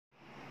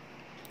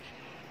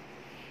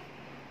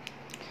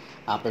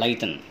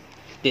Blayton.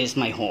 This is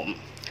my home.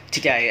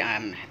 Today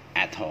I'm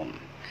at home.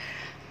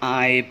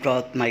 I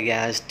brought my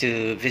guests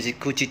to visit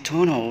Gucci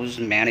tunnels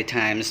many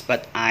times,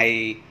 but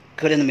I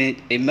couldn't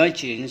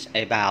imagine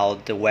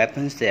about the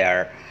weapons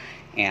there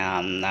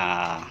and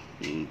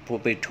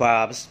booby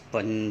traps,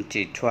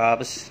 bungee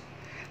traps.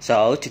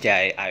 So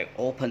today I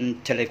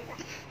opened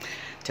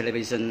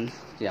television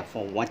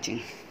for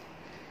watching.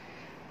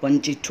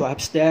 Bungee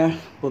traps there,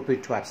 booby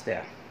traps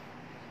there.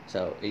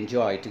 So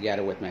enjoy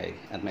together with me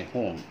at my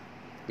home.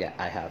 Yeah,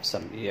 I have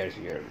some ears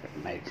here,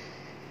 my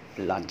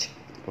lunch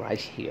right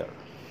here.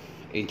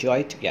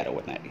 Enjoy together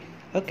with me.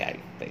 Okay,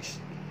 please.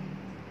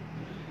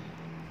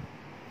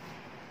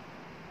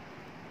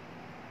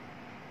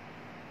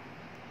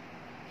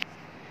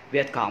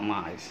 Viet Cong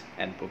mice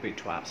and booby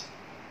traps.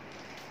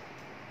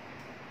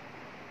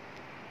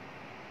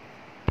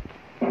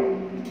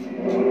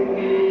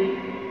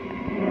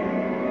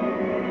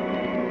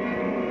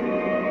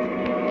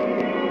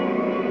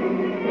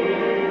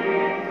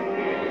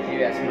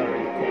 U.S.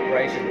 Marine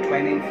Corporation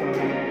training from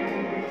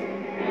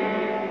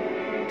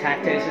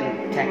tactics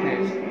and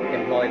techniques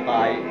employed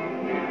by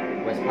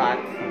Westpac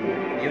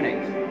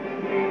units.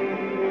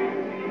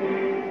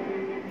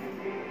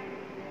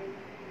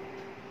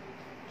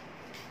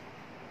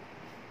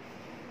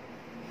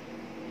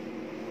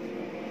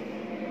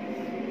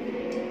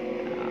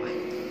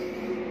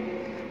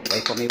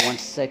 Wait for me 1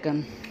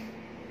 second.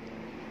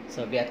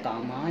 So Viet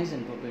Cong mines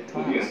and booby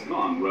traps. The Viet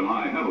Cong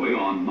rely heavily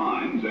on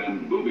mines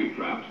and booby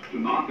traps to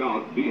knock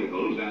out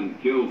vehicles and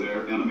kill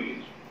their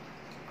enemies.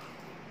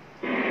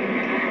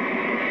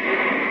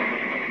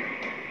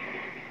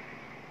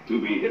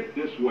 To be hit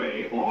this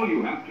way, all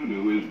you have to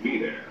do is be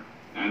there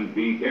and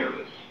be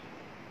careless.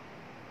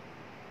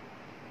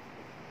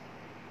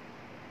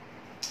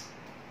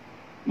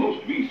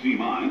 Most VC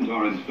mines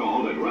are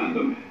installed at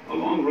random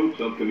along routes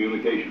of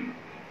communication.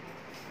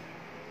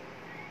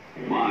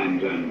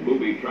 Mines and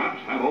booby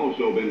traps have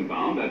also been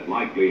found at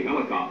likely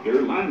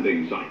helicopter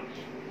landing sites,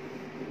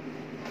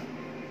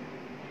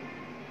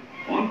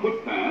 on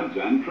footpaths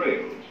and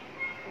trails,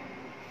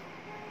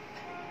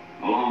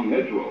 along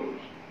hedgerows,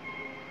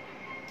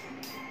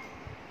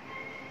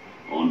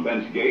 on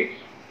fence gates,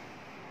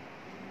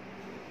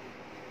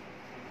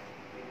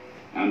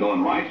 and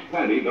on rice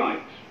paddy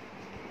dikes.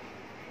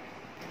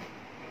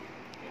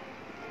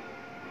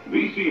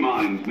 VC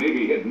mines may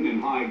be hidden in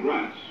high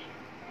grass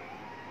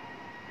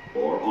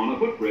or on a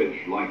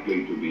footbridge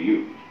likely to be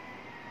used.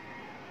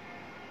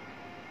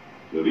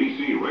 The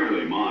VC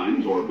rarely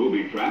mines or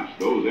booby traps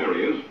those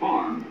areas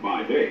farmed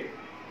by day.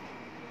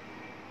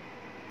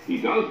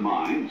 He does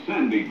mine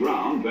sandy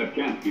ground that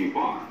can't be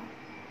farmed,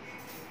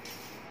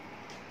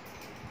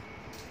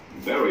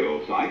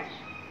 burial sites,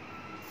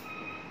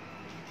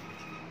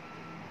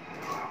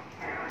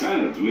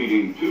 paths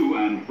leading to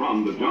and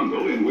from the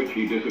jungle in which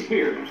he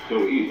disappears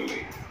so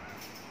easily.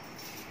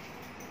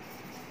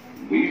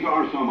 These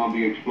are some of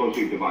the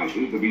explosive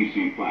devices the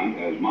VC plant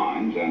has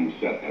mines and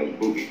set as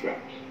booby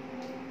traps.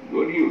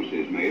 Good use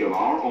is made of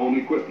our own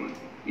equipment,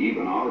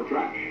 even our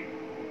trash.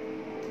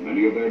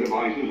 Many of their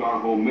devices are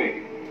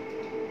homemade.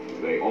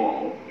 They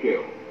all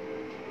kill.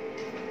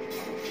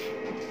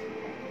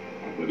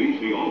 The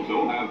VC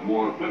also have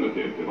more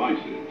primitive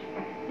devices.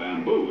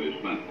 Bamboo is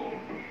plentiful.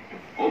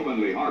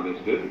 Openly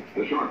harvested,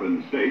 the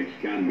sharpened stakes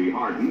can be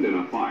hardened in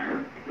a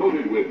fire,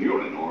 coated with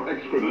urine or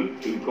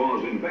excrement to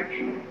cause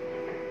infection,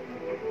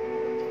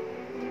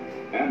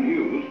 and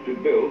used to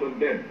build a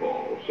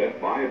deadfall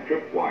set by a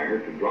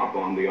tripwire to drop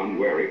on the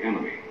unwary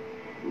enemy,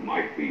 who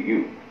might be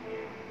you.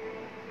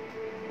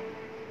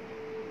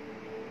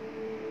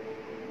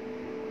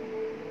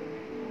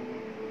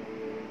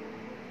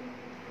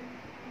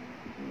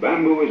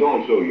 Bamboo is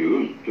also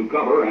used to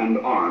cover and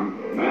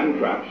arm man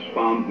traps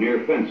found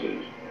near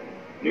fences,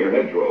 near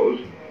hedgerows,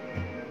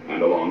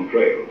 and along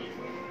trails.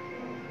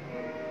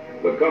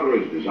 The cover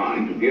is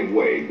designed to give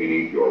way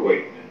beneath your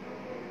weight.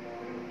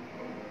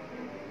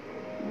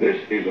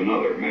 This is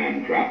another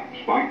man trap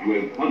spiked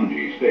with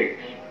punji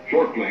stakes,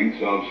 short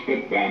lengths of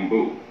split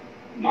bamboo,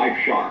 knife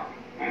sharp,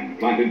 and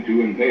planted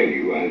to impale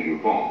you as you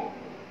fall.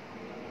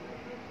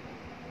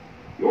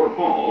 Your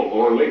fall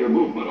or later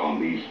movement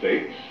on these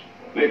stakes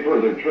may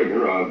further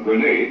trigger a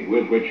grenade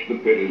with which the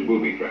pit is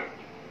booby trapped.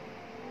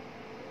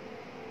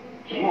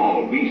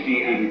 Small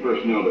VC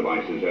anti-personnel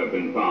devices have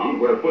been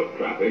found where foot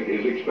traffic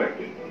is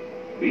expected.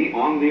 Be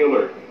on the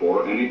alert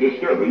for any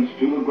disturbance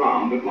to the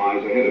ground that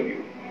lies ahead of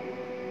you.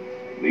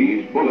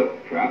 These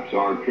bullet traps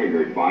are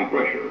triggered by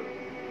pressure.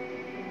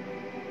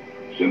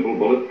 Simple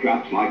bullet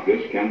traps like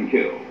this can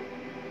kill.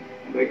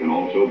 They can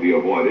also be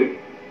avoided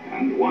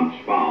and, once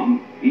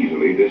found,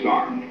 easily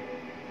disarmed.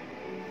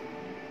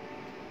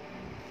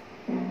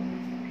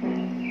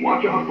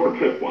 Watch out for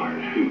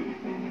tripwires, too.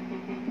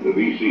 The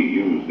VC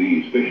use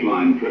these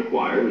fish-line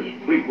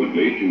tripwires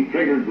frequently to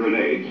trigger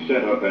grenades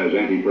set up as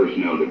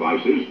anti-personnel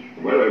devices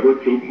wherever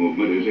troop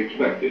movement is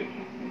expected.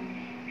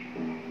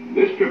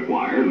 This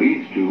tripwire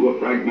leads to a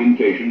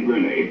fragmentation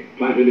grenade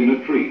planted in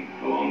a tree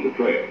along the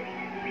trail.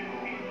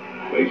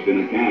 Placed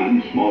in a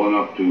can small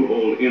enough to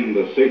hold in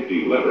the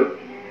safety lever,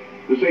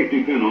 the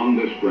safety pin on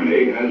this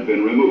grenade has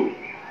been removed.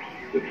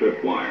 The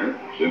tripwire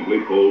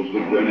simply pulls the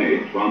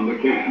grenade from the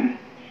can,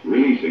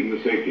 releasing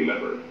the safety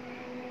lever.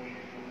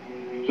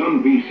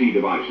 Some VC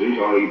devices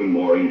are even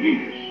more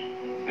ingenious.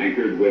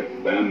 Anchored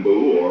with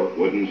bamboo or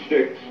wooden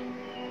sticks,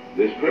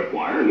 this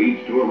tripwire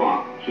leads to a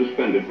rock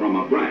suspended from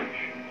a branch.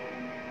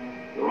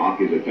 The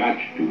rock is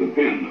attached to the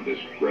pin of this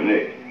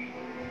grenade.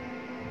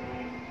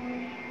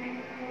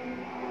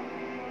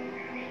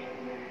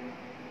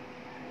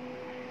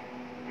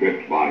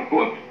 Tripped by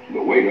foot,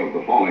 the weight of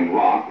the falling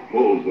rock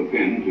pulls the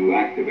pin to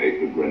activate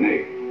the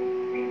grenade.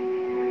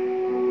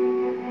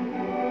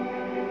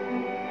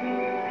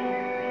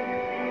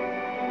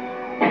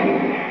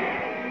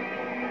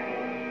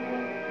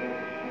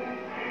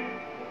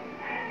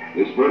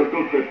 This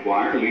vertical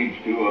tripwire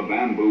leads to a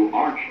bamboo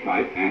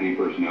arch-type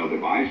anti-personnel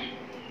device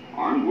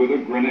armed with a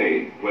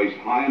grenade placed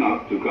high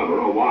enough to cover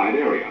a wide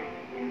area.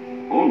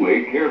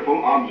 Only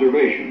careful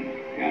observation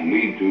can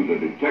lead to the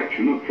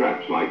detection of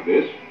traps like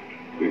this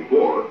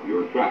before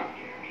you're trapped.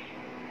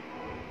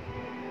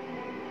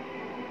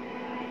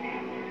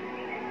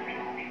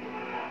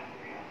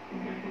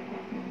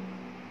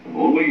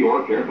 Only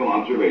your careful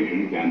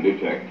observation can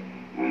detect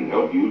and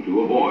help you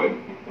to avoid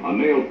a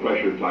nail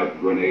pressure type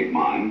grenade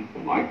mine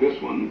like this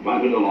one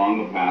planted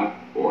along a path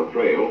or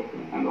trail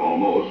and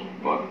almost,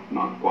 but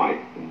not quite,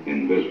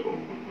 invisible.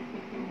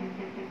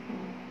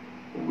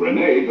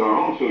 Grenades are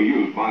also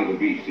used by the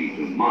VC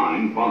to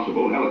mine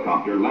possible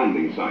helicopter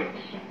landing sites.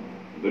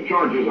 The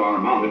charges are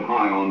mounted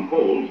high on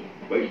poles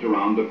placed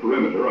around the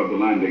perimeter of the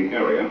landing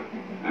area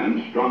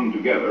and strung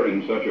together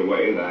in such a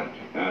way that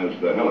as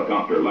the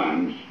helicopter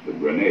lands, the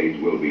grenades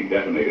will be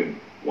detonated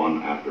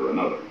one after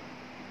another.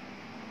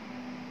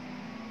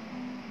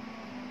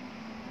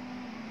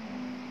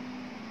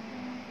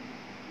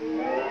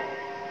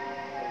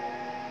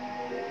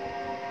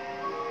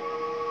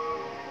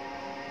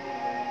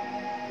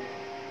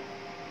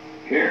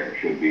 Care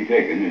should be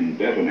taken in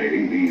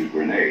detonating these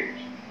grenades.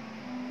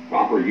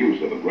 Proper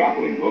use of a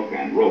grappling hook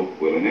and rope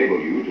will enable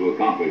you to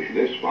accomplish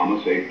this from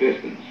a safe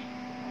distance.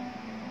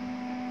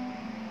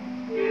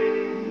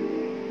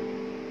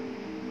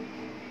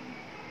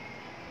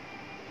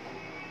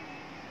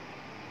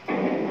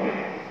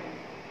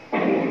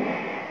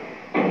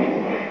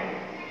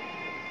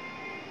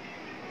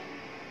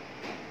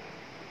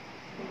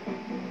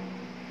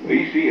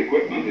 VC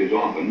equipment is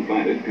often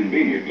planted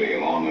conveniently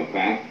along a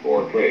path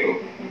or trail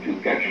to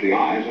catch the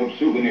eyes of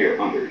souvenir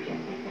hunters.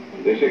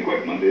 This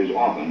equipment is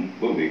often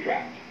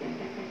booby-trapped.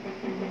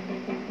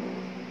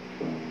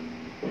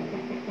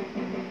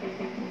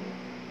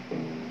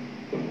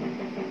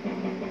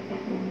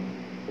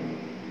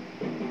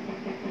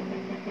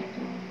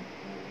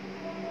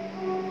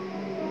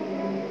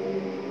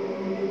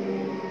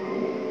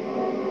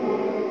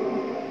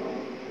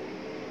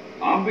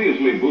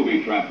 Obviously,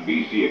 booby-trapped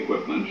VC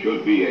equipment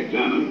should be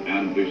examined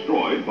and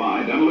destroyed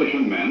by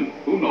demolition men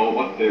who know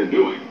what they're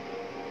doing.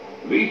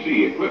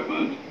 VC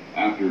equipment,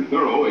 after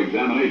thorough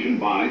examination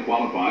by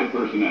qualified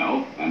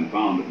personnel and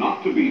found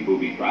not to be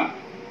booby-trapped,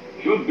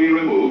 should be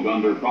removed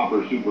under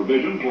proper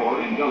supervision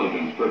for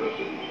intelligence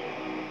purposes.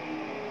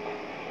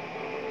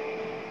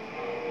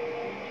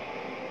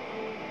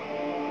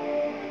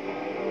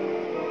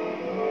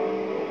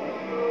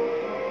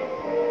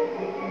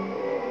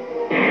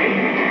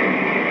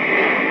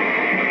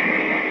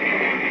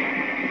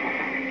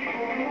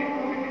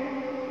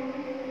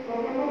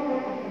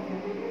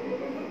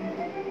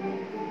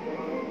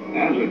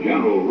 As a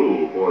general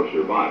rule for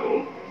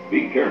survival,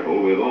 be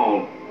careful with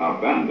all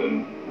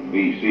abandoned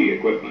VC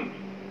equipment.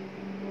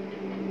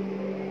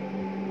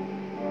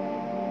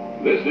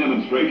 This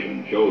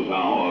demonstration shows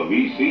how a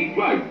VC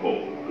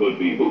flagpole could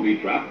be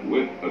booby-trapped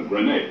with a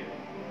grenade.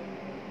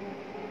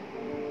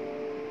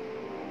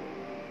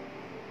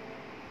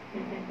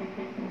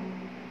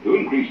 To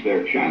increase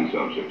their chance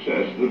of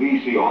success, the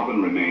VC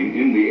often remain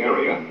in the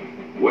area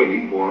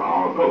waiting for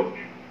our approach.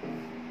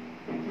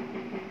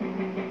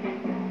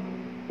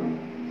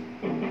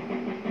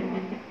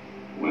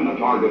 When a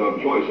target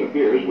of choice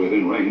appears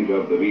within range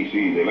of the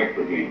VC's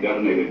electrically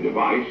detonated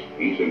device,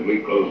 he simply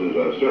closes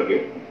a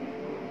circuit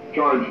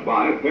charged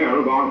by a pair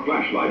of our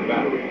flashlight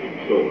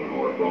batteries, stolen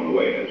or thrown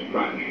away as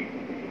trash,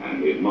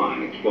 and his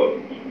mine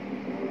explodes.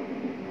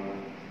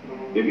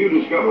 If you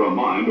discover a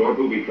mined or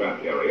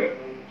booby-trapped area,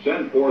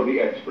 send for the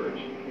experts.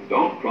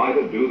 Don't try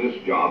to do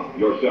this job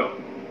yourself.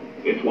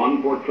 It's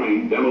one for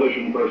trained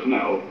demolition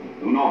personnel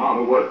who know how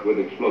to work with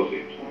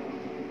explosives.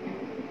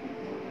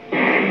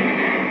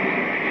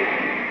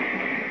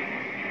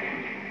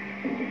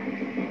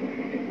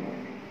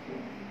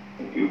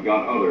 You've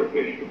got other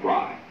fish to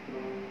fry.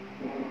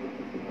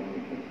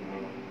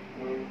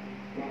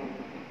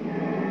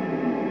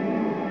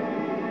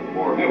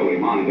 For heavily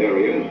mined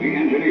areas, the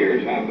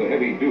engineers have the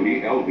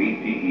heavy-duty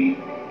LVTE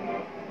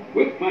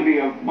with plenty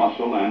of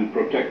muscle and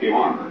protective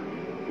armor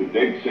to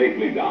dig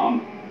safely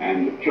down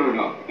and churn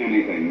up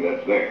anything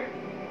that's there.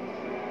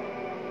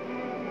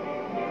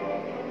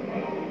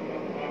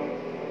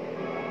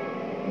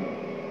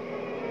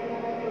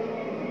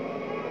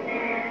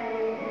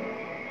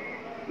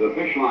 The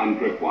fishline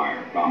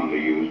tripwire, commonly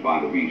used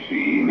by the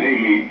VC, may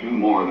lead to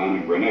more than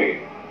a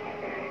grenade.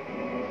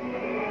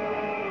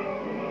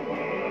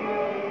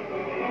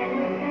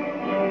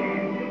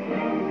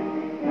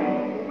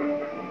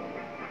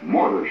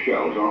 Mortar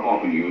shells are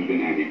often used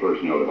in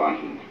anti-personnel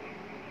devices.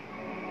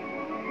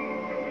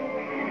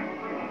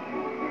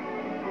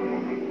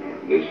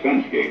 This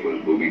fence gate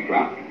was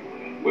booby-trapped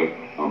with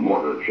a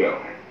mortar shell.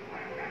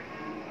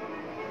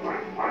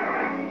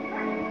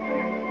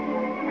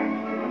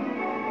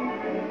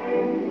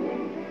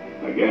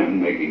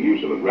 Again, making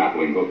use of a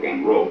grappling hook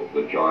and rope,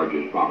 the charge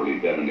is properly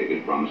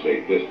detonated from a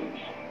safe distance.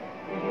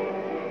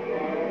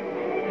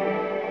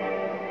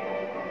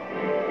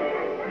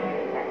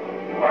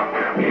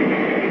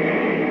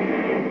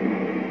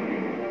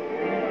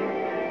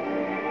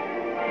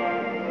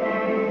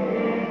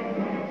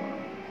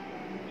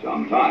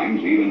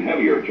 Sometimes even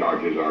heavier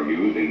charges are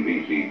used in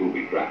VC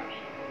booby traps.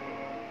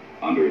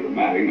 Under the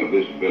matting of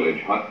this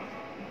village hut,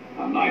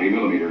 a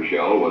 90mm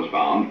shell was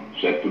found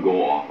set to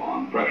go off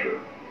on pressure.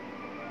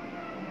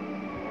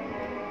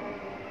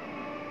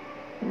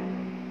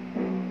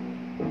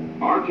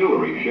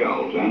 Artillery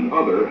shells and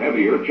other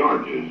heavier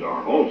charges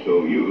are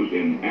also used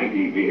in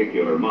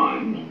anti-vehicular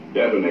mines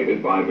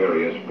detonated by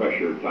various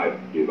pressure-type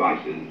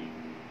devices.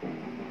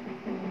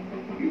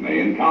 You may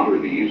encounter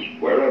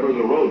these wherever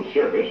the road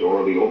surface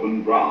or the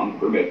open ground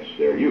permits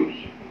their use.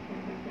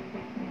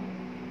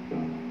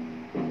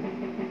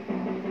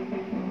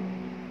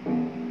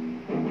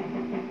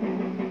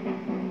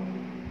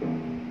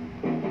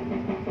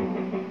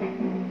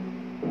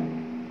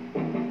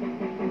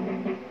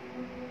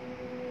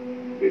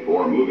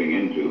 Before moving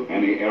into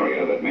any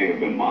area that may have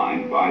been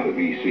mined by the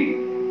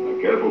VC,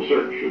 a careful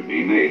search should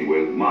be made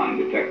with mine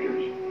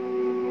detectors.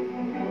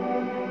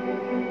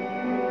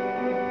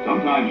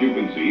 Sometimes you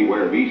can see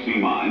where VC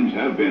mines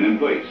have been in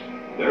place,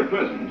 their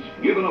presence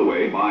given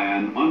away by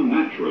an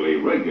unnaturally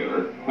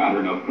regular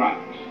pattern of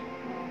cracks.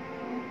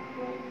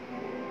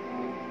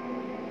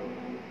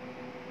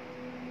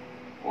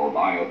 Or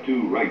by a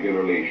too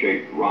regularly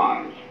shaped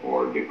rise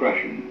or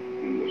depression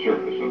in the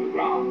surface of the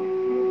ground.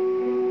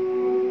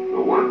 The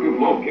work of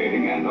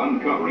locating and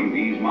uncovering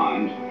these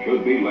mines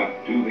should be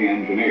left to the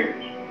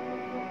engineers.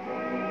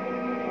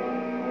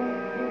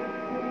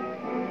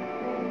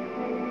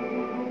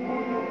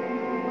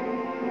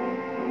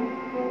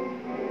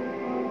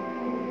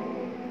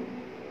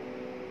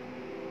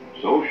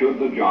 So should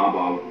the job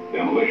of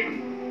demolition.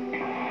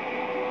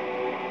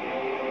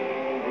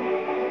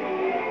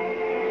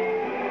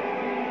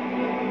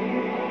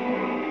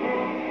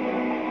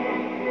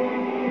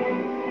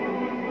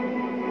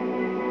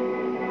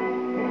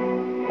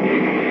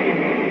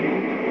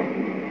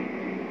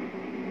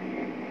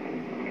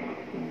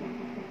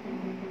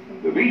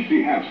 The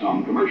VC have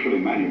some commercially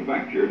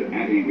manufactured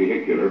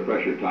anti-vehicular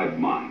pressure-type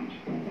mines.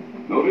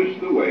 Notice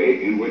the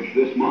way in which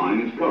this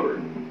mine is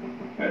covered.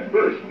 At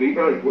first, the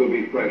earth will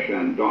be fresh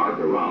and dark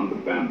around the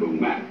bamboo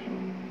mat.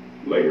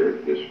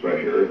 Later, this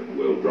pressure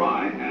will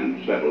dry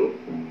and settle,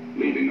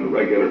 leaving a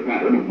regular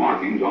pattern of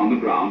markings on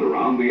the ground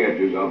around the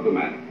edges of the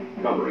mat,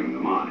 covering the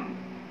mine.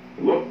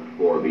 Look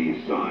for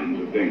these signs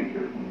of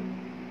danger.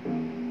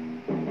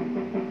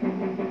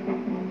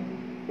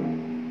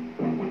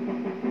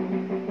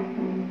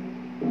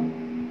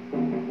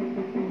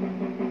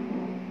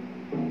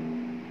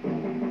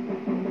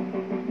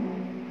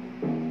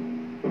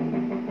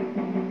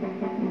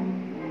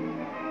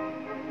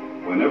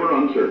 Whenever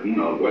uncertain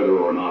of whether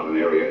or not an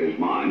area is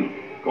mined,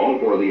 call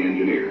for the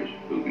engineers,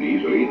 who can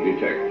easily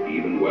detect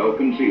even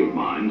well-concealed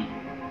mines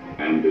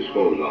and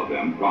dispose of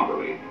them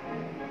properly.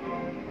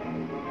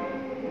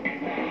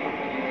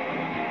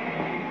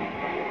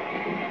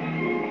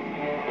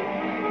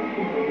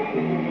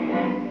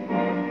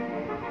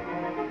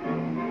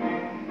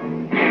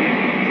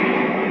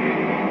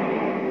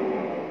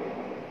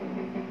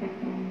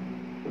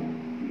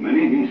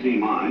 Many VC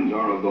mines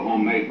are of the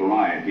homemade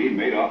variety,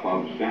 made up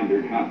of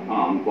standard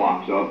half-pound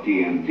blocks of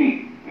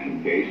TNT,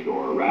 encased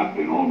or wrapped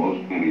in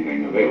almost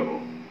anything available.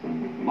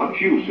 Much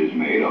use is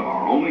made of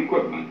our own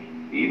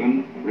equipment,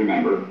 even,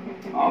 remember,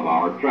 of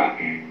our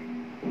trash.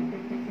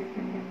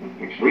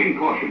 Extreme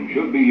caution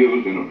should be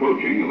used in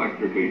approaching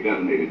electrically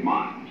detonated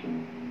mines.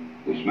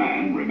 This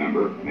man,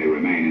 remember, may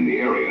remain in the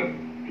area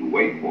to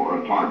wait for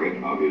a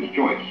target of his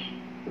choice.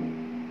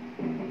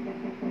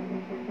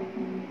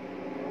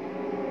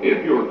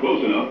 If you're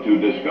close enough to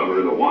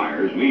discover the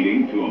wires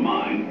leading to a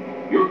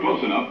mine, you're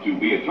close enough to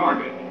be a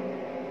target.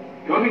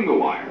 Cutting the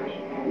wires,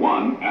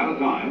 one at a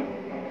time,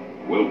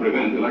 will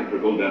prevent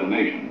electrical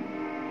detonation.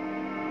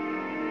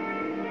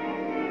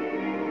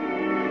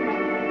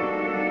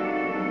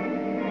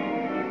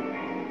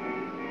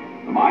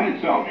 The mine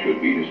itself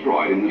should be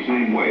destroyed in the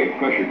same way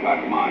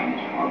pressure-type mines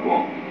are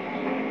blown.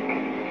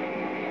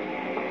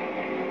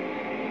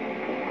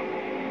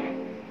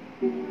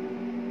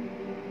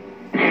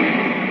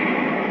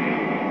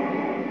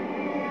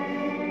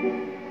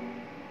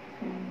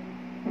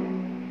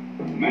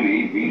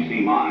 Many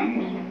VC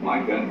mines,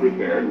 like that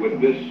prepared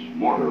with this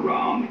mortar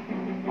round,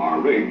 are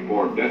rigged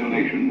for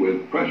detonation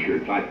with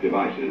pressure-type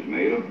devices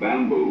made of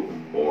bamboo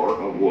or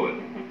of wood.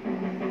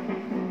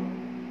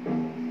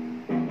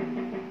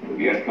 The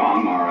Viet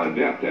Cong are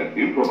adept at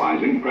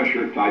improvising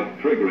pressure-type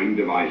triggering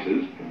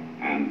devices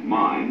and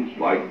mines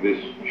like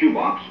this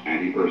shoebox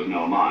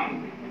anti-personnel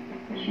mine.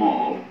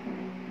 Small,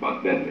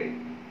 but deadly.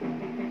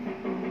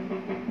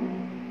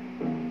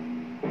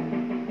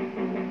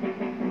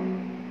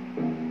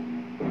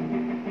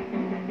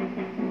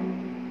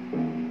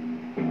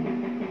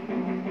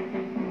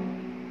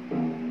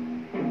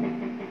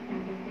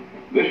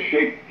 This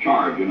shaped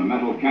charge in a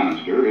metal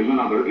canister is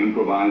another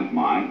improvised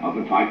mine of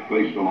the type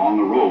placed along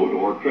a road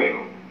or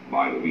trail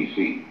by the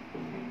VC.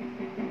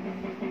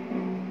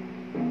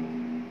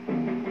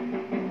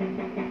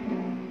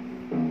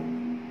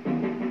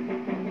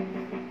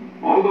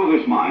 Although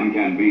this mine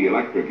can be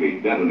electrically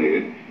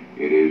detonated,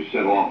 it is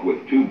set off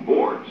with two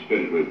boards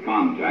fitted with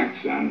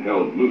contacts and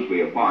held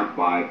loosely apart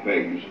by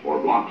pegs or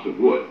blocks of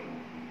wood.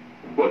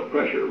 Foot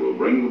pressure will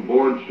bring the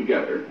boards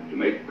together to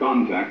make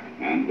contact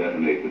and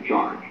detonate the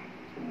charge.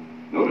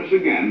 Notice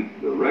again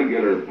the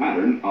regular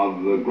pattern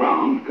of the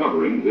ground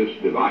covering this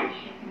device,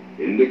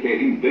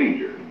 indicating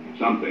danger.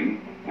 Something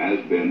has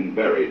been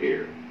buried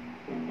here.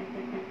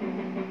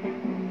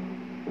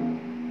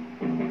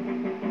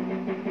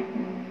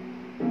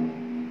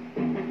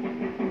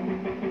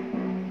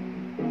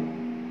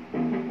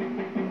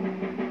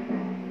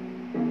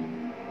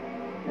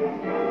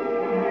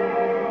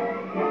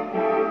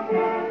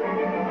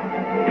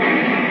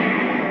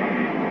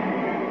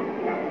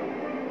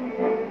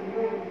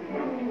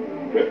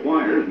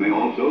 Tripwires may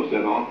also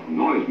set off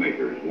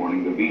noisemakers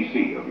warning the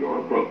VC of your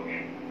approach.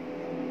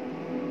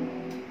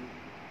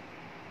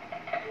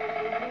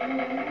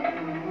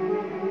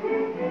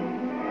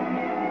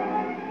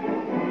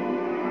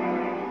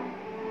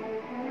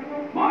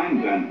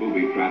 Mines and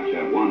booby traps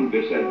have one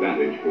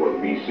disadvantage for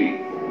VC.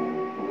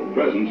 The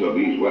presence of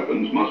these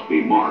weapons must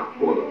be marked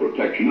for the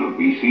protection of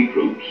VC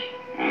troops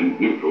and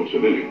neutral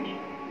civilians.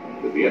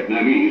 The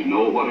Vietnamese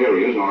know what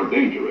areas are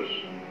dangerous.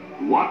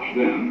 Watch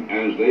them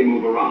as they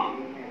move around.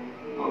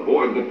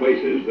 Avoid the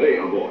places they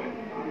avoid.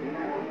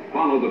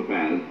 Follow the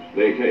paths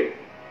they take.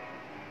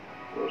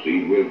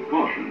 Proceed with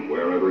caution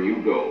wherever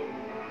you go.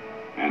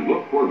 And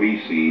look for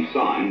VC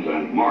signs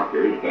and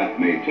markers that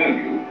may tell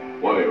you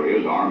what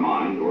areas are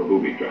mined or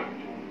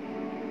booby-trapped.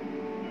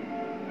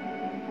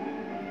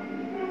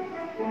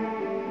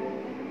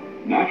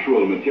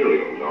 Natural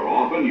materials are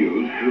often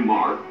used to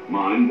mark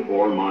mined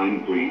or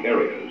mine-free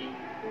areas.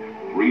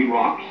 3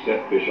 rocks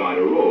set beside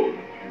a road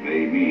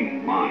may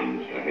mean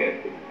mines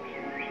ahead.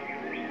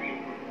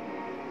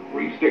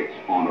 3 sticks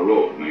on a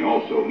road may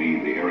also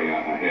mean the area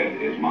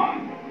ahead is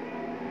mined.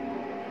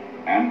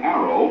 An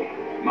arrow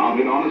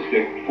mounted on a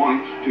stick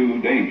points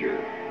to danger,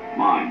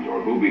 mines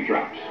or booby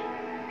traps.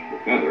 The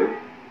feather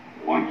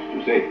points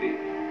to safety.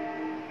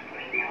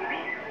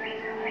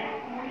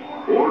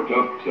 4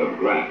 tufts of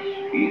grass,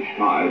 each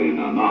tied in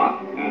a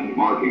knot and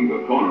marking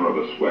the corner of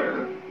a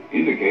square,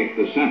 indicate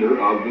the center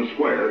of the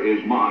square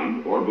is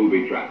mined or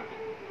booby trapped.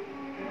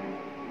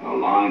 A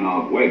line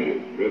of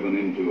wedges driven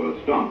into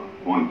a stump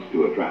points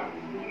to a trap.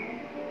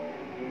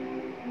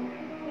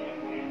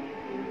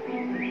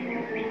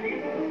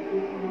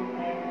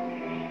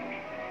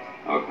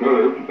 A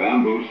curved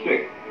bamboo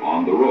stick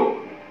on the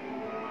road,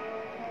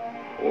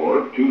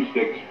 or 2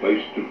 sticks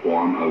placed to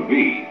form a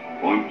V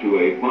point to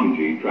a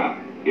punji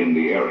trap in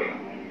the area.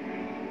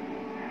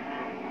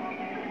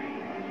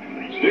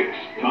 Sticks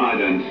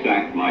tied and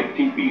stacked like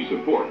teepee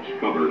supports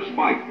cover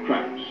spike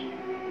traps.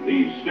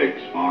 These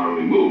sticks are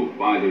removed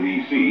by the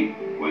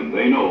VC when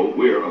they know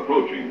we're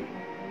approaching.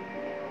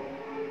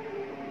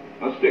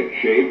 A stick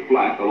shaved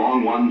flat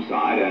along one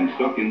side and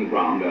stuck in the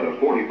ground at a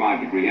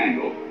 45-degree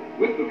angle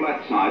with the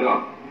flat side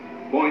up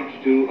points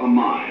to a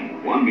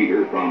mine 1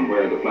 meter from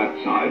where the flat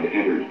side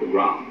enters the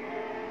ground.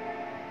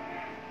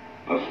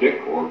 A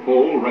stick or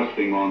pole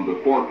resting on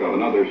the fork of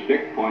another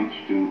stick points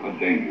to a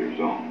danger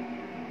zone.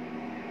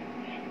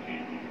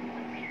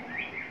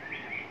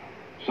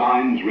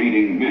 Signs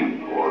reading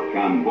Min or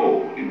Can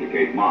Vo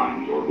indicate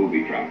mines or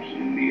booby traps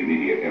in the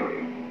immediate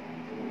area.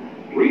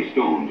 3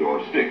 stones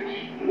or sticks,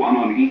 1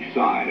 on each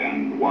side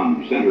and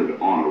 1 centered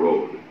on a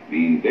road,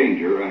 mean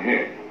danger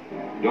ahead.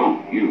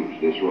 Don't use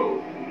this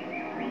road.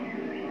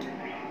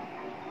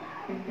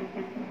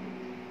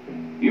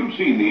 You've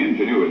seen the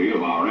ingenuity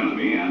of our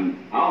enemy and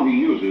how he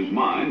uses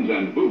mines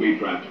and booby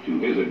traps to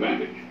his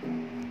advantage.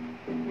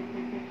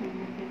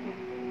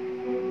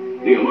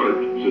 The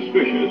alert,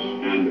 suspicious,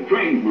 and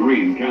trained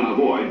Marine can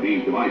avoid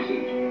these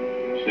devices.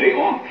 Stay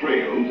off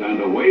trails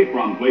and away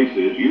from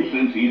places you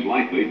sense he's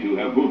likely to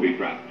have booby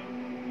trapped.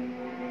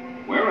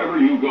 Wherever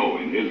you go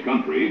in his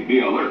country, be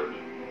alert.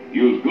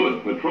 Use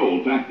good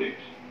patrol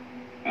tactics.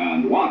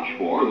 And watch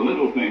for the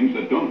little things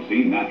that don't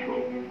seem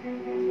natural.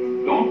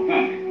 Don't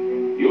panic.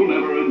 You'll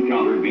never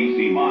encounter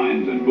VC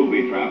mines and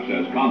booby traps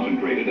as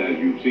concentrated as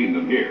you've seen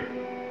them here.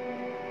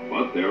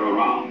 But they're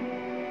around.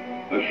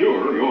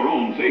 Assure your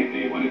own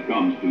safety when it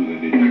comes to the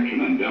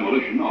detection and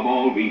demolition of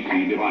all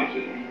VC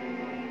devices.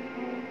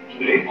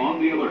 Stay on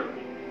the alert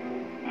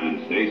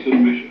and stay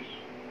suspicious.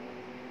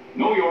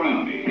 Know your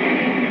enemy,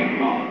 Ed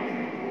Khan,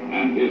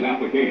 and his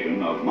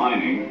application of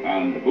mining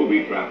and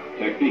booby trap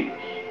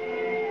techniques.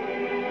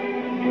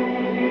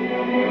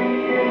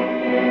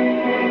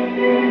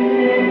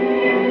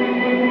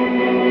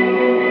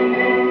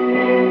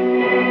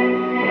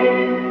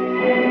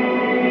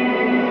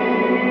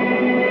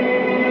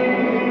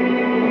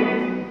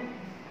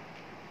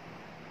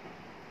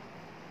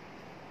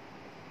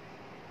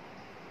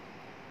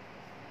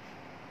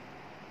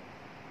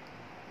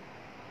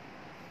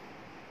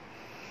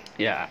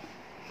 Yeah.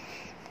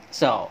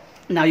 So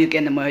now you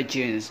can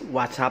imagine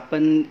what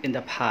happened in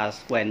the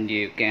past when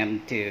you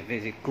came to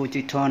visit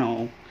Gucci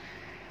Tunnel.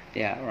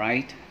 Yeah,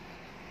 right?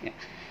 Yeah.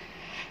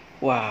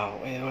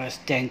 Wow, it was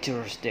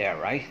dangerous there,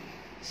 right?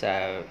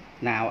 So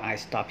now I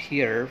stop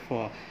here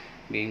for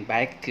being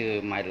back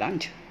to my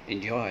lunch.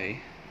 Enjoy.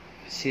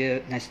 See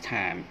you next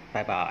time.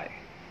 Bye bye.